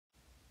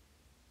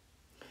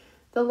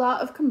The law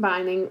of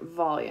combining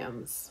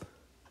volumes.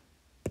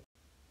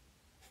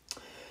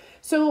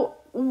 So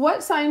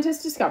what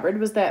scientists discovered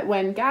was that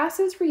when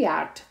gases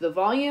react, the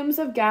volumes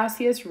of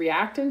gaseous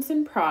reactants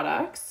and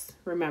products,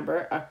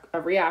 remember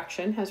a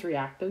reaction has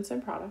reactants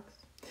and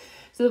products,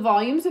 so the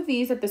volumes of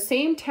these at the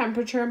same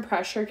temperature and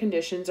pressure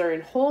conditions are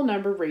in whole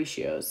number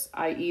ratios,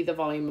 i.e. the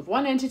volume of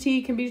one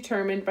entity can be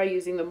determined by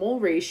using the mole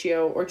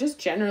ratio or just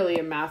generally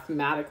a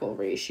mathematical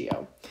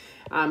ratio,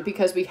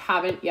 because we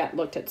haven't yet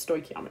looked at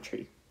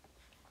stoichiometry.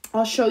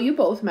 I'll show you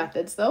both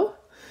methods though,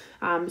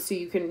 so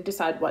you can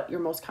decide what you're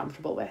most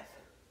comfortable with.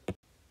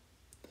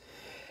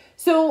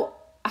 So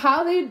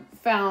how they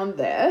found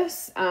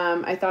this,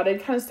 I thought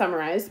I'd kind of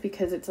summarize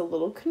because it's a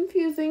little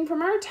confusing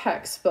from our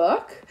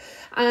textbook,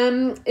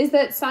 is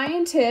that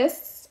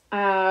scientists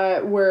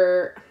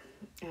were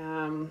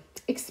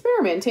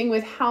experimenting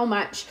with how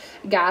much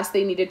gas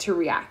they needed to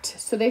react.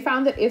 So they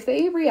found that if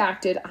they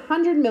reacted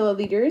 100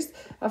 milliliters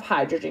of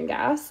hydrogen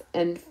gas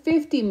and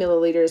 50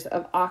 milliliters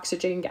of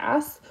oxygen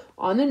gas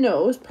on the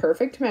nose,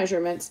 perfect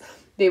measurements,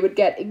 they would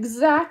get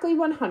exactly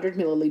 100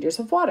 milliliters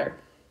of water.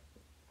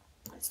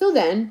 So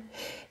then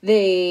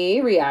they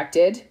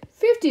reacted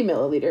 50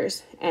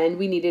 milliliters and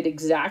we needed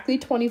exactly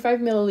 25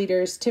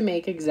 milliliters to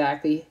make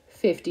exactly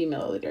 50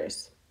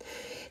 milliliters.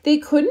 They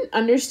couldn't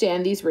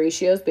understand these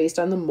ratios based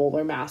on the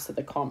molar mass of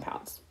the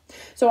compounds.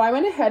 So I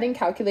went ahead and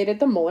calculated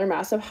the molar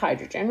mass of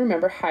hydrogen.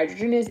 Remember,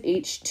 hydrogen is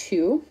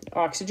H2,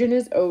 oxygen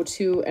is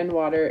O2, and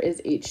water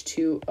is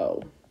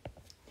H2O.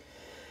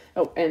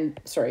 Oh, and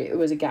sorry, it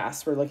was a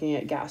gas. We're looking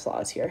at gas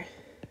laws here.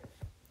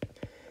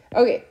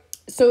 Okay.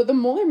 So the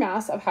molar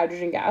mass of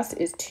hydrogen gas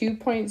is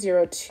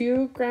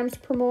 2.02 grams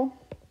per mole.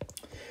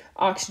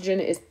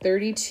 Oxygen is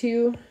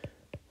 32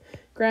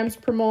 grams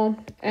per mole.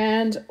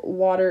 And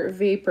water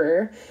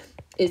vapor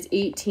is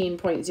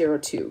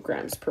 18.02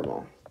 grams per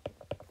mole.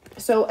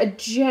 So a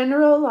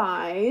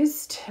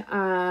generalized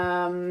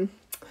kind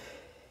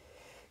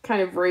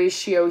of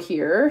ratio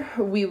here,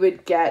 we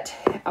would get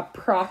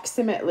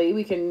approximately,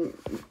 we can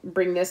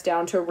bring this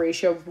down to a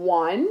ratio of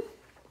 1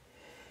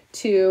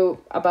 to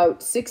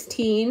about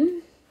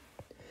 16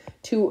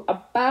 to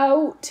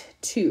about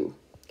 2.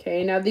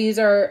 Okay, now these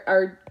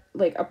are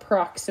like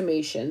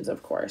approximations,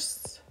 of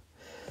course.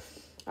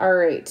 All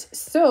right,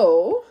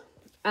 so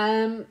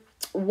 1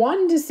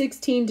 to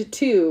 16 to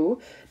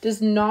 2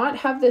 does not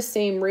have the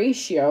same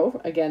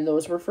ratio. Again,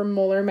 those were for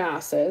molar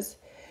masses.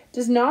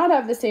 Does not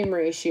have the same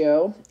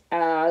ratio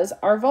as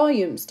our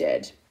volumes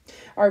did.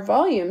 Our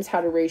volumes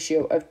had a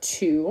ratio of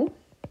 2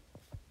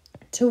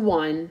 to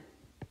 1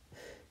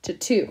 to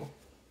 2.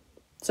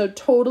 So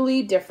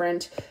totally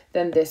different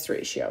than this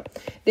ratio.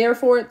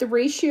 Therefore, the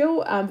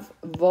ratio of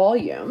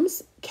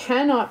volumes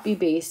cannot be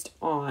based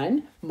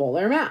on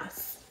molar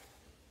mass.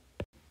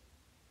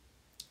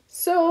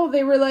 So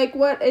they were like,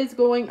 what is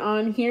going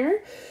on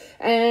here?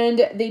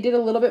 And they did a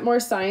little bit more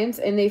science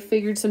and they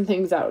figured some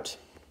things out.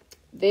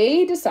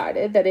 They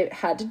decided that it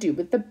had to do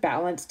with the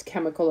balanced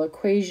chemical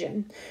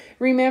equation.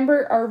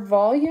 Remember, our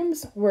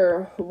volumes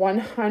were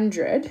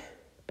 100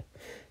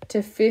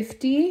 to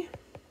 50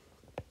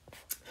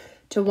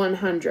 to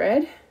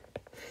 100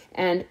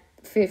 and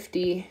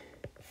 50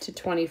 to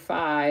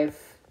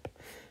 25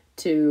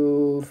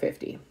 to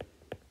 50.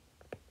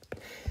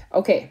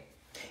 Okay,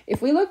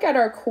 if we look at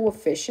our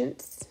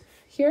coefficients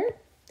here,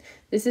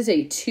 this is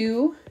a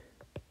 2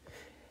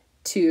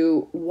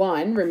 to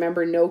 1.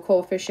 Remember, no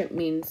coefficient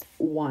means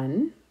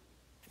 1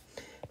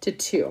 to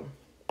 2.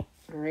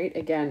 All right,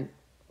 again,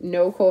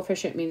 no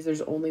coefficient means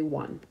there's only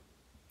 1.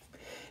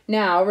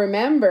 Now,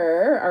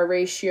 remember, our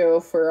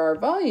ratio for our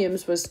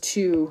volumes was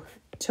 2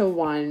 to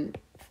 1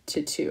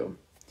 to 2.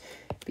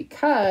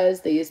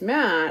 Because these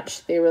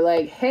match, they were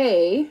like,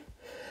 hey,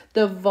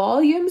 the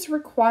volumes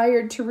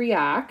required to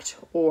react,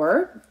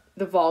 or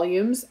the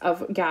volumes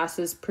of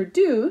gases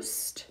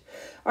produced,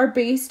 are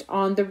based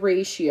on the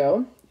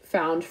ratio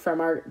found from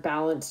our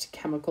balanced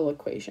chemical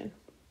equation.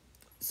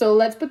 So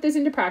let's put this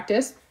into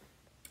practice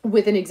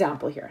with an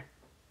example here.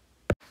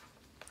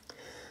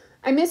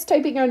 I missed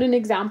typing out an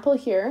example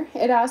here.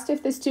 It asked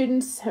if the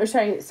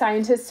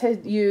scientists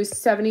had used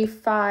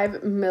 75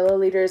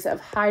 milliliters of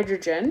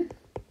hydrogen.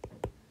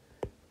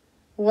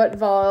 What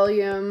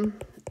volume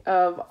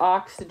of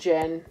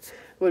oxygen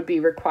would be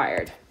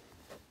required?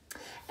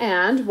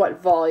 And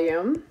what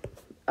volume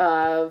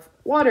of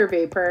water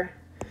vapor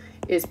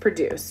is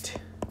produced?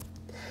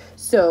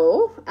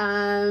 So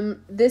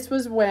this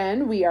was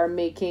when we are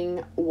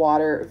making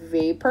water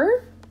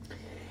vapor.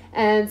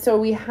 And so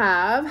we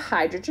have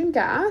hydrogen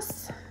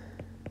gas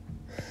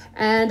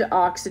and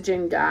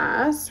oxygen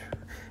gas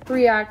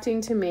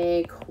reacting to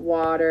make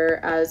water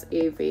as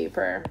a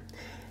vapor.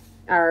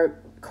 Our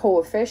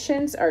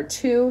coefficients are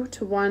 2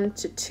 to 1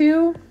 to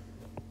 2.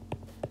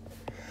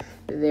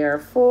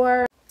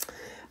 Therefore,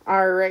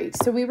 all right,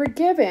 so we were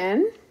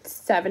given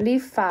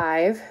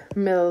 75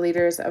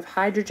 milliliters of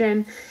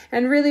hydrogen,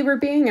 and really we're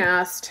being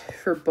asked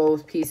for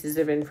both pieces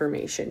of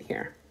information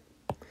here.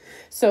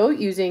 So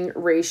using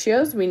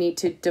ratios, we need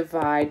to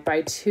divide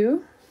by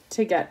 2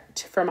 to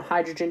get from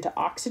hydrogen to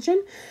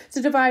oxygen.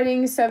 So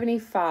dividing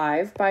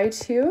 75 by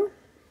 2,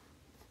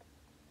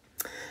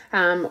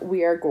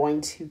 we are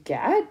going to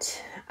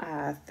get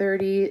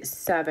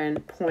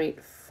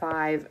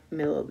 37.5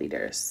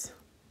 milliliters.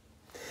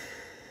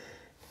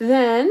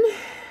 Then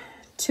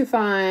to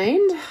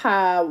find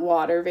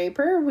water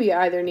vapor, we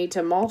either need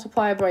to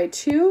multiply by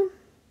 2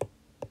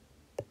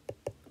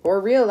 or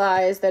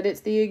realize that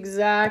it's the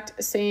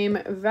exact same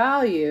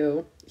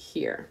value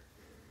here.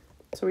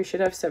 So we should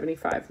have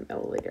 75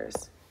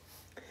 milliliters.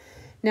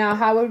 Now,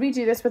 how would we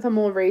do this with a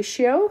mole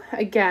ratio?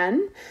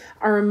 Again,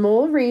 our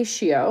mole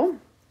ratio,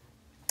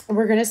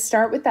 we're going to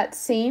start with that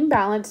same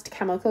balanced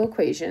chemical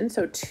equation.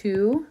 So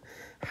 2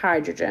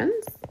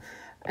 hydrogens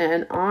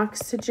and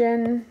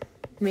oxygen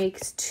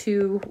makes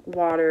 2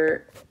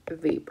 water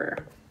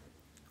vapor.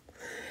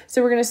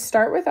 So we're going to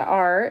start with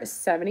our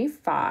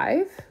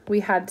 75.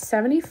 We had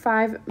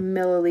 75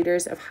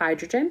 milliliters of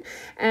hydrogen,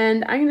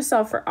 and I'm going to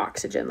solve for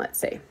oxygen, let's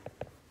say.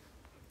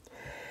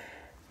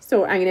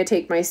 So I'm going to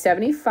take my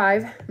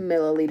 75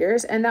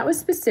 milliliters, and that was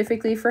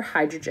specifically for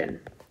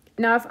hydrogen.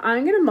 Now, if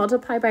I'm going to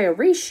multiply by a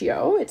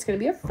ratio, it's going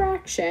to be a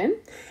fraction,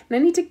 and I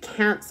need to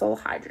cancel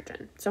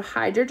hydrogen. So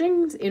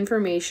hydrogen's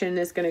information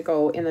is going to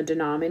go in the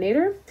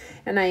denominator,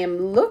 and I am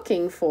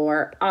looking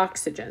for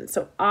oxygen.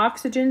 So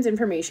oxygen's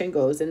information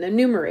goes in the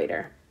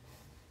numerator.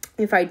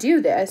 If I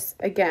do this,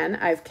 again,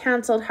 I've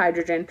canceled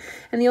hydrogen,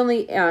 and the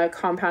only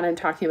compound I'm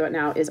talking about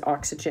now is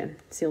oxygen.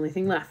 It's the only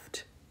thing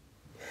left.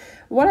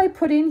 What I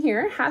put in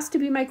here has to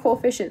be my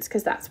coefficients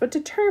because that's what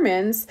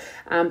determines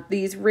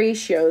these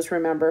ratios,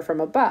 remember,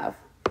 from above.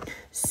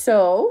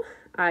 So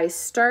I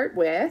start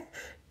with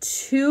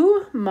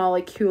 2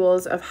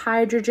 molecules of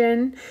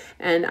hydrogen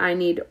and I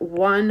need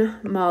 1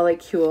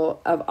 molecule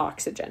of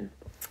oxygen.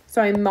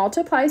 So I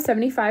multiply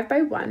 75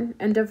 by 1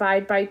 and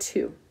divide by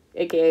 2.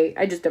 AKA,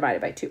 I just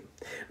divided by 2,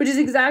 which is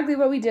exactly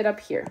what we did up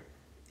here.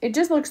 It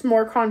just looks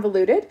more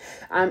convoluted.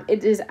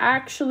 It is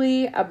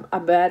actually a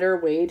better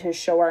way to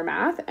show our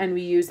math, and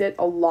we use it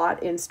a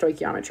lot in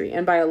stoichiometry.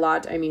 And by a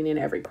lot, I mean in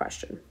every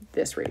question,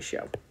 this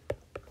ratio.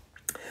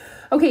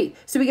 Okay,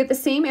 so we get the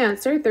same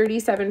answer,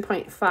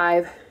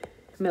 37.5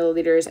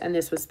 milliliters, and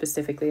this was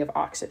specifically of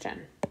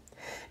oxygen.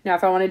 Now,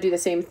 if I want to do the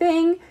same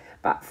thing,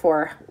 but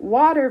for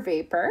water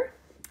vapor,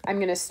 I'm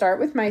going to start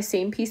with my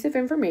same piece of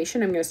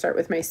information. I'm going to start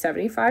with my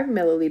 75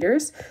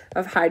 milliliters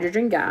of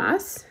hydrogen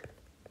gas.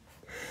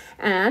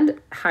 And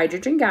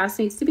hydrogen gas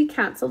needs to be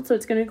canceled, so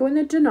it's going to go in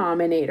the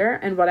denominator.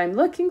 And what I'm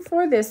looking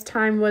for this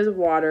time was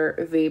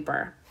water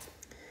vapor.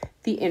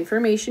 The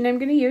information I'm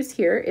going to use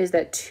here is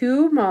that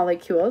 2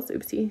 molecules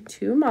of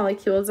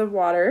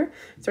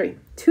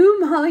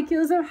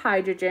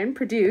hydrogen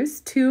produce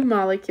 2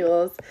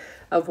 molecules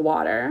of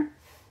water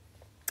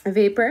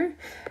vapor.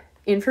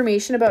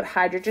 Information about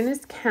hydrogen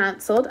is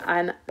canceled,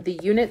 and the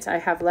units I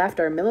have left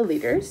are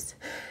milliliters.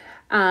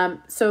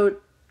 So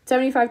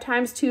 75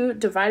 times 2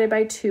 divided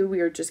by 2, we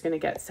are just going to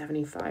get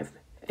 75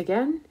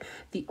 again.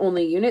 The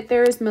only unit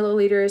there is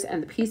milliliters,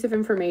 and the piece of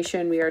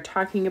information we are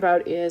talking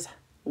about is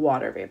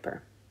water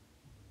vapor.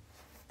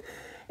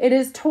 It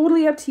is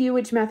totally up to you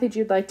which method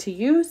you'd like to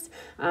use.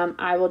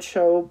 I will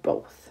show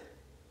both.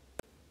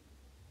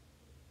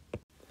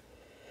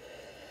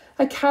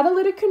 A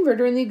catalytic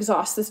converter in the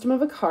exhaust system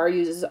of a car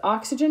uses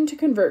oxygen to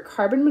convert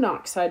carbon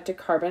monoxide to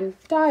carbon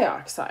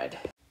dioxide.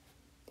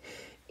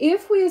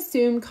 If we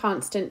assume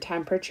constant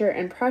temperature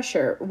and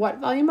pressure, what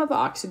volume of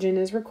oxygen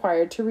is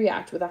required to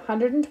react with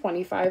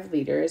 125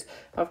 liters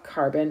of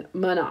carbon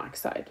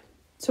monoxide?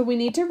 So we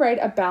need to write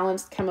a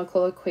balanced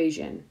chemical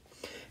equation.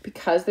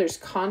 Because there's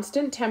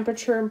constant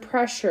temperature and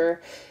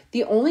pressure,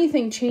 the only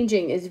thing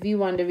changing is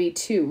V1 to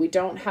V2. We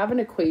don't have an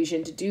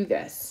equation to do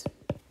this.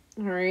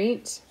 All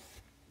right.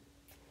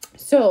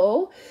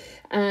 So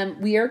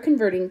we are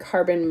converting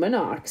carbon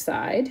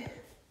monoxide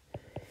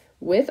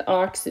with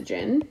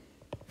oxygen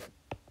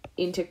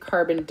into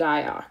carbon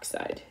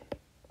dioxide.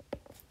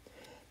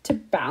 To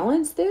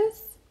balance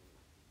this,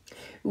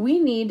 we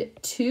need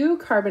 2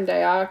 carbon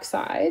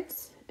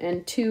dioxides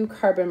and 2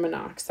 carbon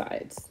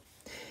monoxides.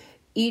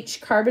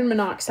 Each carbon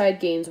monoxide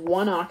gains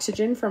 1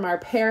 oxygen from our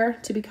pair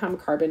to become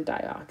carbon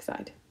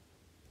dioxide.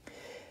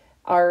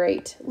 All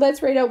right,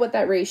 let's write out what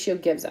that ratio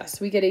gives us.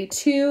 We get a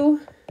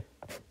 2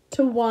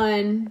 to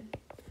 1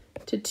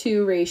 to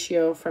 2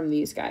 ratio from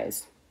these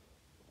guys.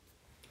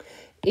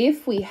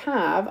 If we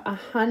have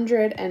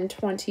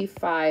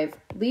 125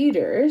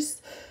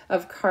 liters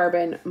of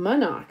carbon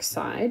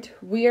monoxide,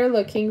 we are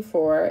looking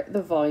for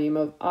the volume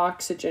of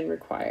oxygen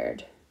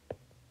required.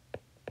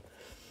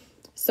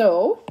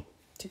 So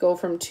to go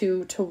from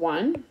 2 to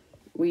 1,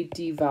 we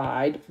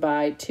divide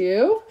by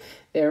 2.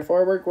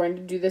 Therefore, we're going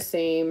to do the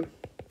same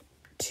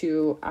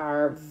to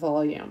our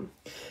volume.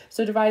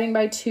 So dividing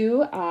by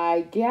 2,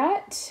 I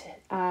get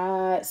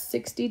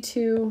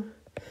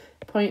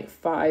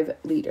 62.5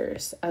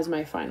 liters as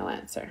my final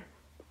answer.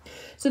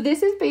 So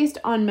this is based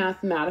on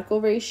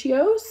mathematical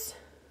ratios.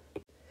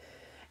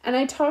 And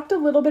I talked a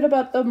little bit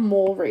about the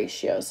mole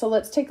ratio. So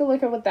let's take a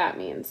look at what that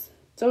means.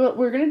 So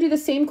we're going to do the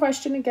same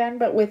question again,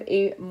 but with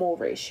a mole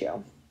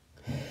ratio.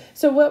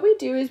 So what we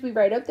do is we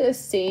write out this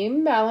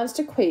same balanced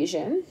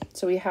equation.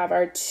 So we have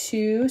our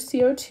two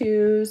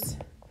CO2s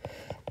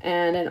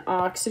and an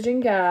oxygen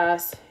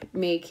gas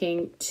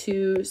making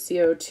two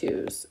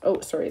CO2s.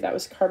 Oh, sorry, that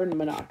was carbon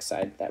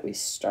monoxide that we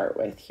start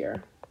with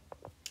here.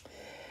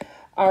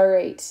 All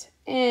right,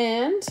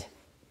 and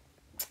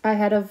I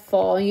had a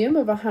volume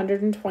of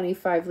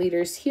 125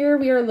 liters here.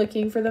 We are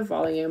looking for the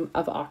volume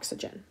of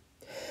oxygen.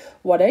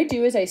 What I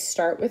do is I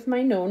start with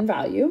my known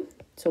value,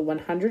 so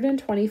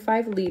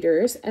 125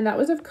 liters, and that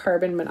was of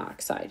carbon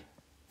monoxide.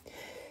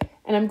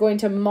 And I'm going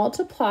to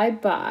multiply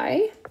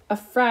by a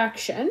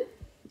fraction.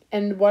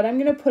 And what I'm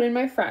going to put in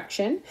my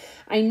fraction,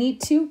 I need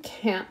to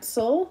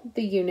cancel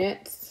the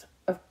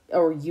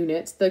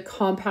the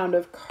compound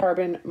of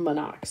carbon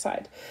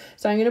monoxide.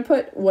 So I'm going to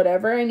put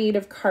whatever I need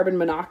of carbon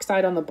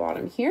monoxide on the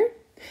bottom here.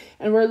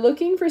 And we're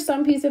looking for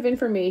some piece of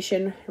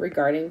information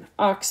regarding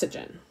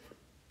oxygen.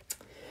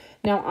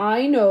 Now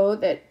I know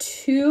that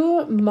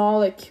 2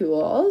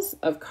 molecules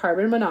of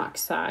carbon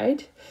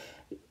monoxide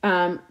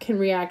can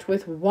react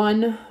with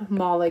 1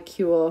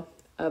 molecule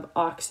of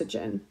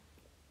oxygen.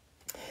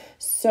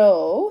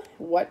 So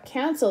what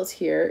cancels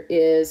here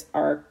is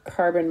our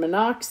carbon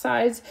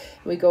monoxides.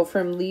 We go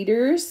from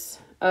liters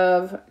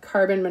of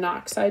carbon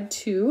monoxide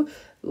to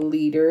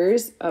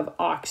liters of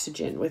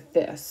oxygen with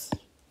this.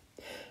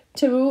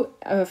 To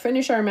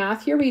finish our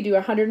math here, we do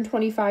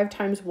 125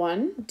 times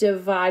 1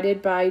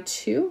 divided by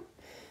 2,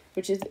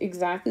 which is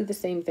exactly the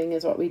same thing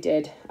as what we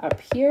did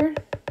up here.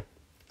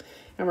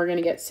 And we're going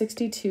to get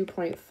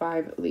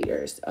 62.5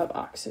 liters of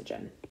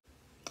oxygen.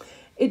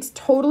 It's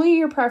totally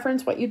your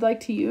preference what you'd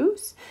like to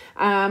use.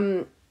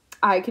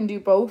 I can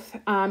do both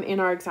in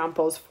our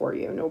examples for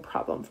you, no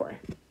problem for it.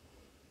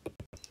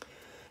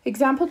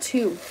 Example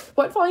 2,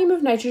 what volume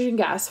of nitrogen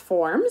gas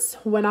forms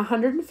when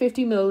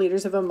 150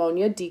 milliliters of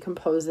ammonia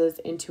decomposes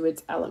into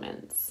its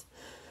elements?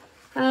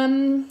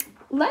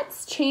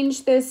 Let's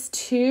change this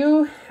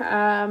to,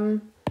 I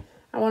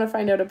want to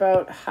find out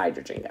about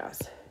hydrogen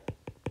gas.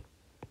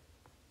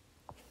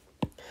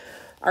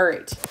 All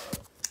right.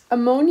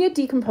 Ammonia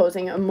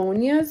decomposing.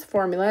 Ammonia's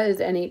formula is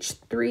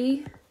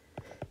NH3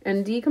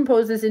 and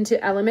decomposes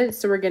into elements.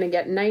 So we're going to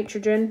get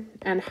nitrogen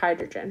and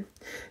hydrogen.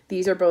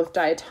 These are both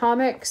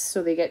diatomics,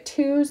 so they get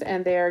 2s,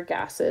 and they are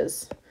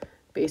gases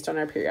based on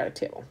our periodic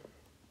table.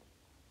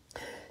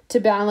 To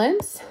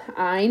balance,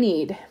 I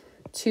need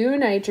 2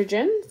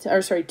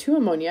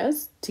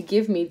 ammonias to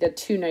give me the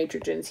 2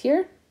 nitrogens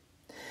here.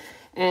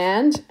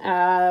 And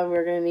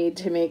we're going to need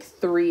to make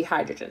 3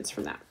 hydrogens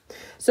from that.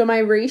 So my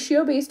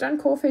ratio based on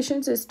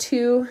coefficients is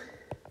 2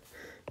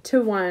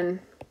 to 1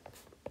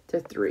 to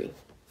 3.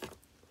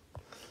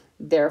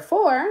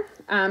 Therefore,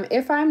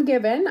 if I'm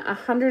given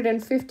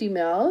 150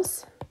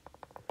 mils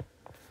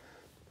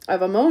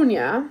of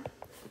ammonia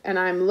and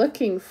I'm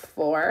looking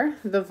for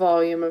the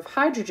volume of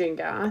hydrogen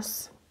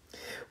gas,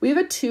 we have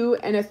a 2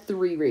 and a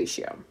 3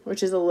 ratio,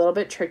 which is a little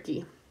bit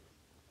tricky.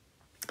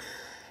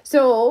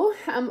 So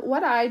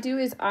what I do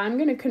is I'm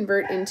going to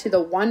convert into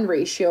the 1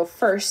 ratio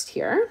first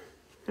here.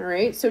 All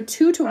right, so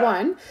 2 to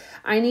 1,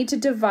 I need to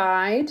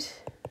divide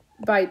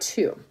by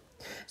 2.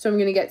 So I'm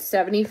going to get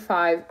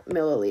 75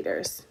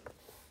 milliliters.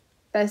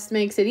 This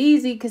makes it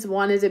easy because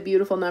 1 is a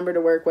beautiful number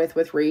to work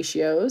with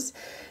ratios.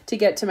 To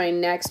get to my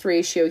next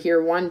ratio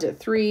here, 1 to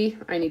 3,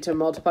 I need to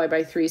multiply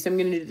by 3. So I'm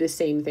going to do the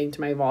same thing to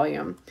my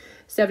volume.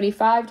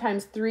 75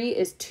 times 3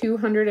 is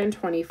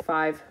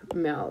 225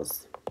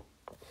 mils.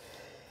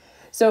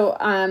 So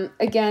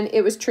again,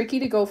 it was tricky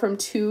to go from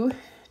 2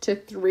 to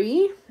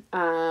 3.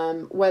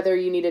 Whether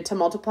you needed to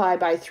multiply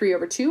by 3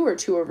 over 2 or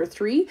 2 over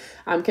 3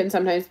 can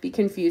sometimes be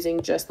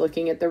confusing just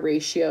looking at the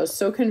ratios.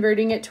 So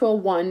converting it to a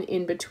 1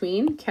 in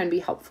between can be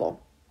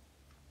helpful.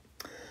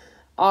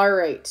 All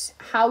right,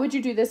 how would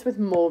you do this with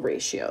mole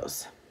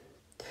ratios?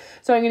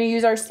 So I'm going to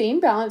use our same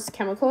balanced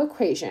chemical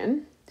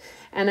equation,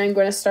 and I'm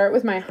going to start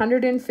with my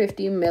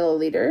 150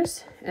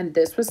 milliliters, and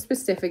this was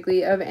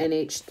specifically of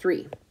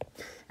NH3.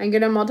 I'm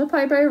going to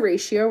multiply by a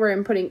ratio where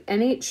I'm putting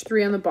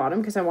NH3 on the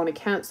bottom because I want to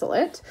cancel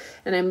it.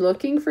 And I'm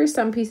looking for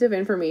some piece of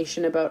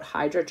information about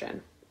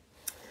hydrogen.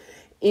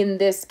 In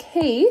this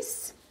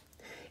case,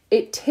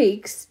 it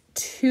takes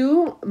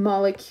 2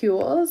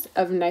 molecules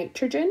of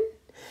nitrogen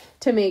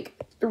to make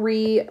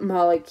 2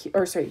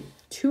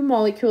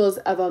 molecules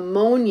of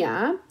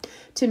ammonia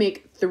to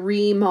make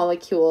 3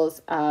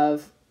 molecules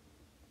of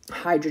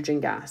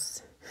hydrogen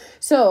gas.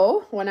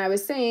 So when I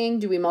was saying,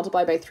 do we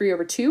multiply by 3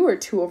 over 2 or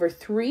 2 over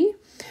 3?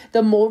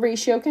 The mole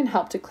ratio can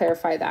help to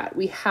clarify that.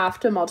 We have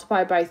to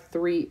multiply by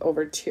 3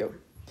 over 2.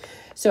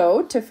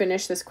 So to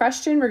finish this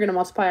question, we're going to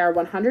multiply our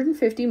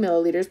 150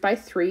 milliliters by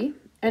 3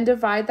 and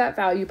divide that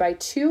value by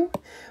 2.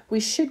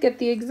 We should get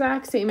the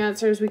exact same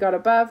answer as we got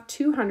above,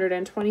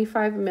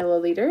 225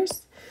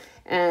 milliliters.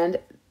 And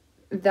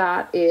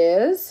that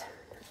is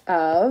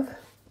of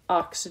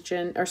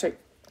hydrogen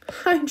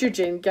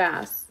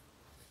gas.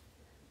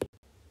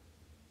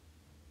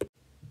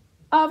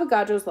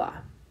 Avogadro's law.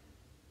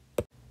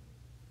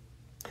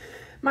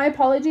 My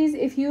apologies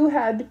if you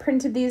had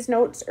printed these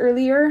notes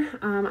earlier.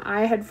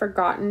 I had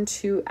forgotten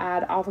to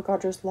add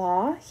Avogadro's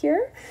law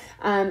here.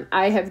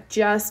 I have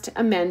just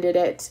amended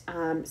it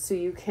so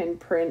you can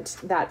print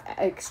that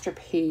extra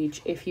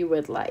page if you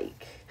would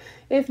like.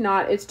 If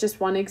not, it's just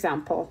one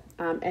example,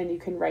 and you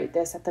can write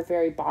this at the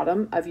very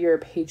bottom of your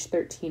page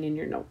 13 in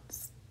your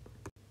notes.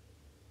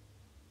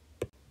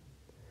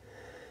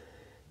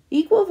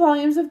 Equal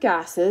volumes of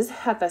gases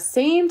at the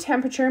same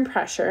temperature and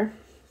pressure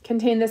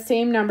contain the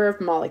same number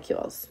of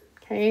molecules.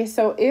 Okay,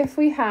 so if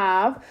we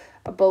have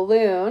a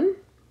balloon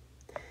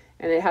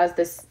and it has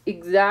this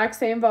exact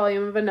same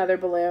volume of another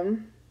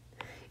balloon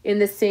in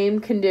the same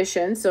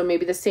condition, so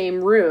maybe the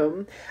same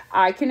room,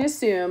 I can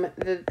assume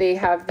that they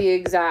have the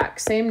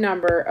exact same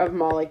number of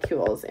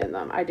molecules in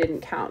them. I didn't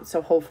count,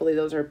 so hopefully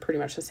those are pretty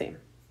much the same.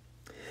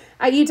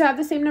 I.e., to have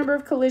the same number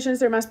of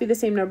collisions, there must be the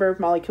same number of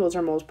molecules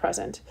or moles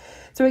present.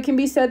 So it can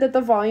be said that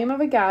the volume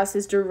of a gas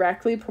is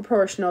directly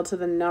proportional to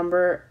the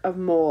number of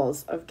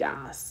moles of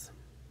gas.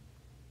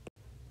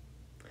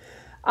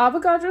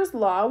 Avogadro's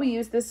law, we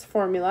use this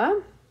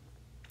formula.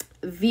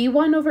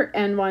 V1 over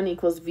N1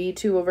 equals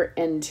V2 over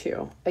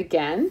N2.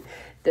 Again,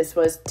 this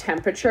was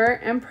temperature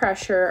and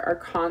pressure are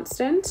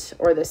constant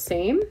or the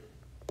same.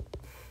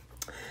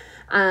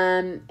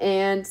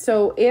 And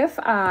so if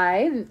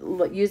I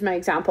use my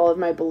example of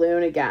my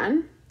balloon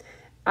again,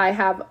 I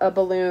have a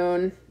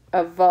balloon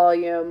of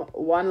volume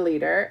 1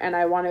 liter and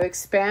I want to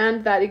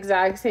expand that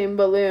exact same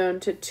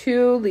balloon to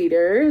 2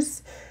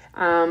 liters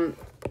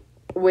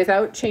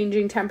without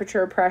changing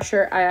temperature or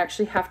pressure. I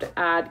actually have to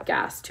add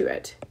gas to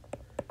it.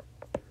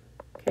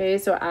 Okay,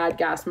 so add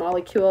gas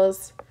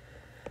molecules,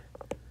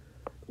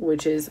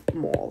 which is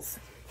moles.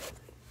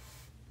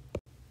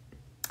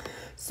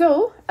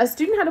 So, a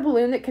student had a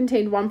balloon that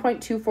contained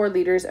 1.24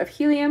 liters of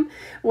helium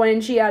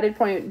when she added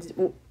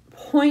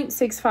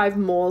 0.65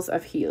 moles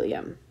of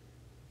helium.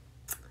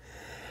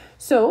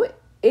 So,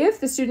 if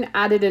the student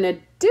added an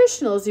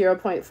additional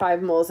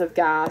 0.5 moles of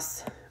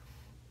gas,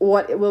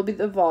 what will be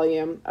the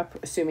volume,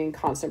 assuming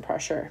constant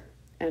pressure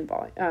and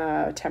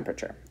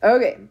temperature?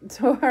 Okay,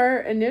 so our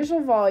initial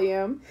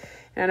volume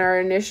and our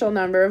initial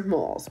number of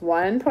moles,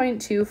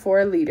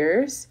 1.24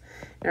 liters.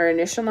 Our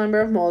initial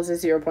number of moles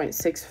is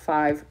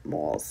 0.65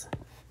 moles.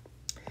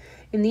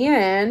 In the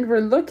end, we're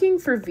looking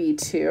for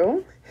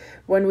V2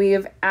 when we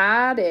have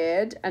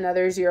added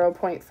another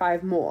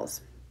 0.5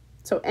 moles.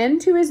 So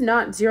N2 is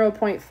not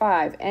 0.5.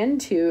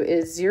 N2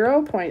 is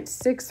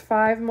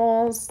 0.65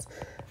 moles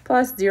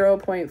plus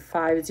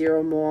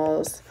 0.50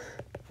 moles.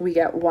 We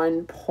get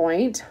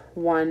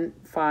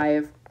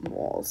 1.15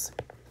 moles.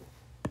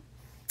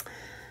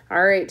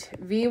 All right,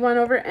 V1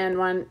 over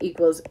N1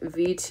 equals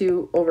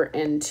V2 over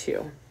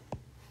N2.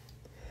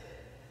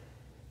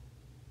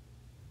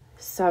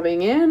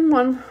 Subbing in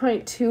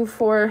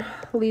 1.24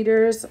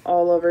 liters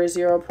all over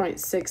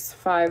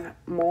 0.65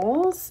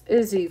 moles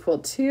is equal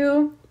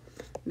to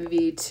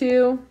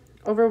V2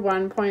 over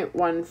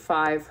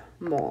 1.15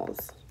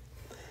 moles.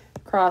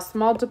 Cross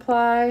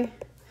multiply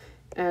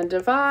and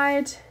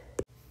divide.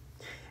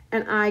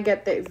 And I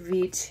get that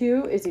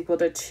V2 is equal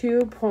to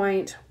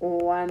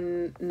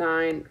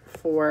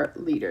 2.194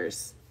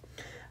 liters.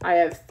 I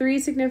have 3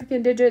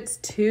 significant digits,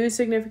 2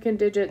 significant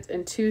digits,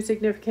 and 2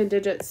 significant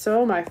digits.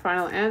 So my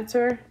final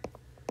answer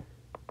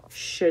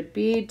should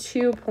be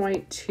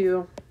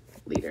 2.2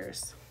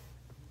 liters.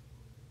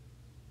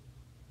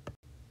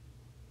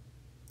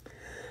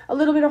 A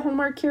little bit of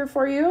homework here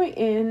for you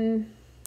in